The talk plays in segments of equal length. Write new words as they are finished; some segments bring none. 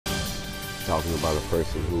talking about a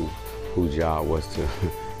person whose job was to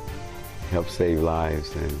help save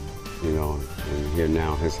lives, and and here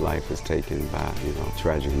now his life is taken by a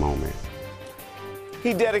tragic moment.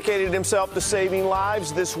 He dedicated himself to saving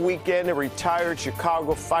lives. This weekend, a retired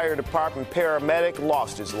Chicago Fire Department paramedic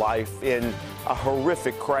lost his life in a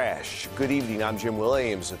horrific crash. Good evening, I'm Jim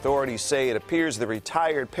Williams. Authorities say it appears the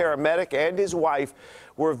retired paramedic and his wife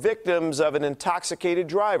were victims of an intoxicated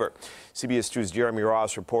driver. CBS 2's Jeremy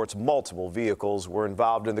Ross reports multiple vehicles were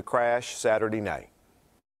involved in the crash Saturday night.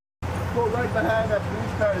 Go right behind that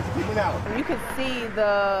police car that's keeping out. You could see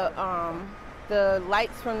the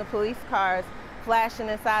lights from the police cars flashing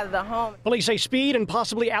inside of the home. Police say speed and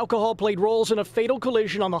possibly alcohol played roles in a fatal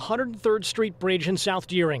collision on the 103rd Street Bridge in South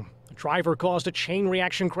Deering. The driver caused a chain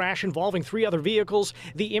reaction crash involving 3 other vehicles,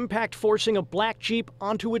 the impact forcing a black Jeep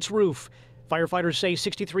onto its roof. Firefighters say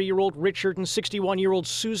 63-year-old Richard and 61-year-old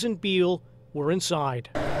Susan Beal were inside.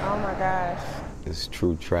 Oh my gosh. It's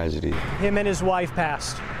true tragedy. Him and his wife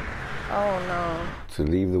passed. Oh no. To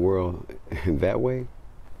leave the world in that way?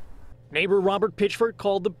 Neighbor Robert Pitchford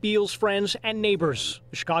called the Beals friends and neighbors.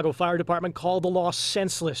 The Chicago Fire Department called the loss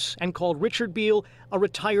senseless and called Richard Beal a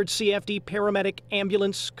retired CFD paramedic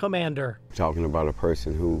ambulance commander. Talking about a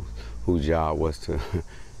person whose job was to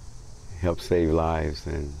help save lives,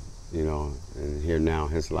 and and here now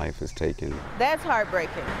his life is taken. That's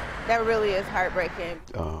heartbreaking. That really is heartbreaking.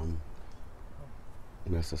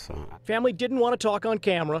 That's a son. Family didn't want to talk on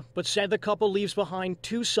camera, but said the couple leaves behind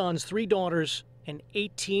 2 sons, 3 daughters, and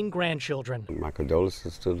 18 grandchildren. My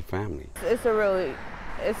condolences to the family. It's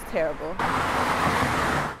terrible.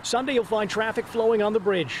 Sunday you'll find traffic flowing on the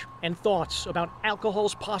bridge and thoughts about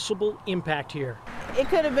alcohol's possible impact here. It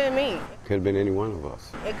could have been me. Could have been any one of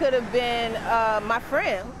us. It could have been my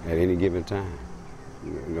friend. At any given time,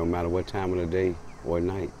 no matter what time of the day or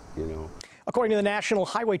night, According to the National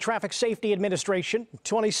Highway Traffic Safety Administration, in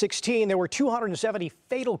 2016 there were 270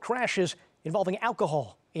 fatal crashes involving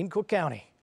alcohol in Cook County.